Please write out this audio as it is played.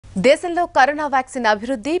దేశంలో corona vaccine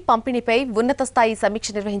అభివృద్ధి పంపిణీపై ఉన్నత స్థాయి సమీక్ష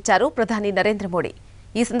నిర్వహించారు ప్రధాని నరేంద్ర మోడీ.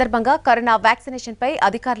 ఈ సందర్భంగా కరోనా వ్యాక్సినేషన్ పై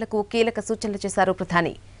అధికారులకు కీలక సూచనలు చేశారు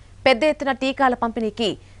ప్రధాని. పెద్ద ఎత్తున టీకాల పంపిణీకి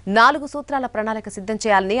 4 సూత్రాల ప్రణాళిక సిద్ధం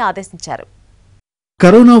చేయాలని ఆదేశించారు.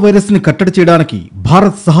 కరోనా వైరస్ ని కట్టడి చేయడానికి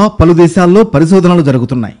భారత్ సహా పలు దేశాల్లో పరిశోధనలు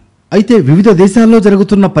జరుగుతున్నాయి. అయితే వివిధ దేశాల్లో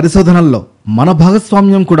జరుగుతున్న పరిశోధనల్లో మన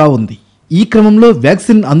భాగస్వామ్యం కూడా ఉంది. ఈ క్రమంలో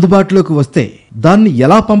వ్యాక్సిన్ అందుబాటులోకి వస్తే దాన్ని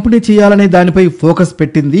ఎలా పంపిణీ చేయాలనే దానిపై ఫోకస్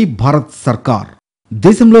పెట్టింది భారత్ సర్కార్.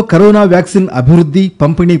 దేశంలో కరోనా వ్యాక్సిన్ అభివృద్ధి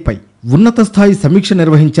పంపిణీపై ఉన్నత స్థాయి సమీక్ష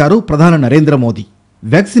నిర్వహించారు ప్రధాని నరేంద్ర మోదీ.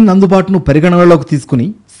 వ్యాక్సిన్ అందుబాటును పరిగణనలోకి తీసుకుని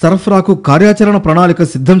సరఫరాకు కార్యాచరణ ప్రణాళిక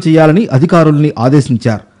సిద్ధం చేయాలని అధికారుల్ని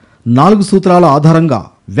ఆదేశించారు. 4 సూత్రాల ఆధారంగా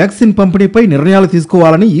వ్యాక్సిన్ పంపిణీపై నిర్ణయాలు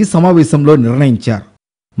తీసుకోవాలని ఈ సమావేశంలో నిర్ణయించారు.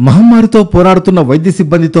 మహమ్మారితో పోరాడుతున్న వైద్య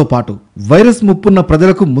సిబ్బందితో పాటు వైరస్ ముప్పున్న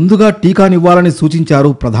ప్రజలకు ముందుగా టీకానివ్వాలని సూచించారు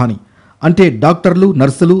ప్రధాని. అంటే డాక్టర్లు,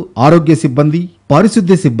 నర్సులు, ఆరోగ్య సిబ్బంది,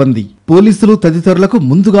 పారిశుద్ధ్య సిబ్బంది, పోలీసులు తదితరులకు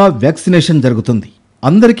ముందుగా వ్యాక్సినేషన్ జరుగుతుంది.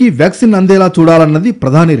 అందరికీ వ్యాక్సిన్ అందేలా చూడాలన్నది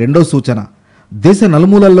ప్రధాని రెండో సూచన. దేశ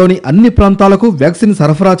నలుమూలల్లోని అన్ని ప్రాంతాలకు వ్యాక్సిన్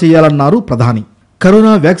సరఫరా చేయాలన్నారు ప్రధాని.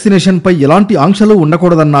 కరోనా వ్యాక్సినేషన్పై ఎలాంటి ఆంక్షలు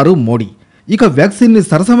ఉండకూడదన్నారు మోడీ. ఇక వ్యాక్సిన్ ని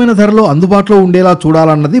సరసమైన ధరలో అందుబాటులో ఉండేలా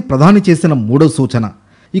చూడాలన్నది ప్రధాని చేసిన మూడో సూచన.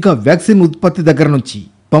 ఇక వ్యాక్సిన్ ఉత్పత్తి దగ్గర నుంచి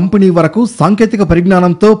పంపిణీ వరకు సాంకేతిక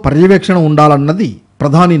పరిజ్ఞానంతో పర్యవేక్షణ ఉండాలన్నది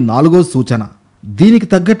ప్రధాని 4వ సూచన. దీనికి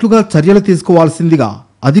తగ్గట్లుగా చర్యలు తీసుకోవాల్సిందిగా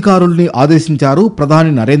అధికారుల్ని ఆదేశించారు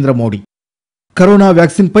ప్రధాని నరేంద్ర మోడీ. కరోనా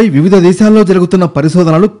వ్యాక్సిన్పై వివిధ దేశాల్లో జరుగుతున్న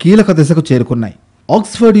పరిశోధనలు కీలక దశకు చేరుకున్నాయి.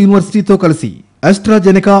 ఆక్స్ఫర్డ్ యూనివర్సిటీతో కలిసి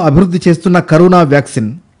ఆస్ట్రాజెనెకా అభివృద్ధి చేస్తున్న కరోనా వ్యాక్సిన్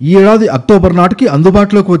ఈ ఏడాది అక్టోబర్ నాటికి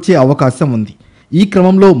అందుబాటులోకి వచ్చే అవకాశం ఉంది. ఈ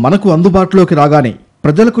క్రమంలో మనకు అందుబాటులోకి రాగానే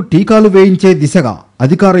ప్రజలకు టీకాలు వేయించే దిశగా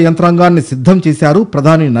అధికార యంత్రాంగాన్ని సిద్ధం చేశారు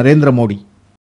ప్రధాని నరేంద్ర మోడీ.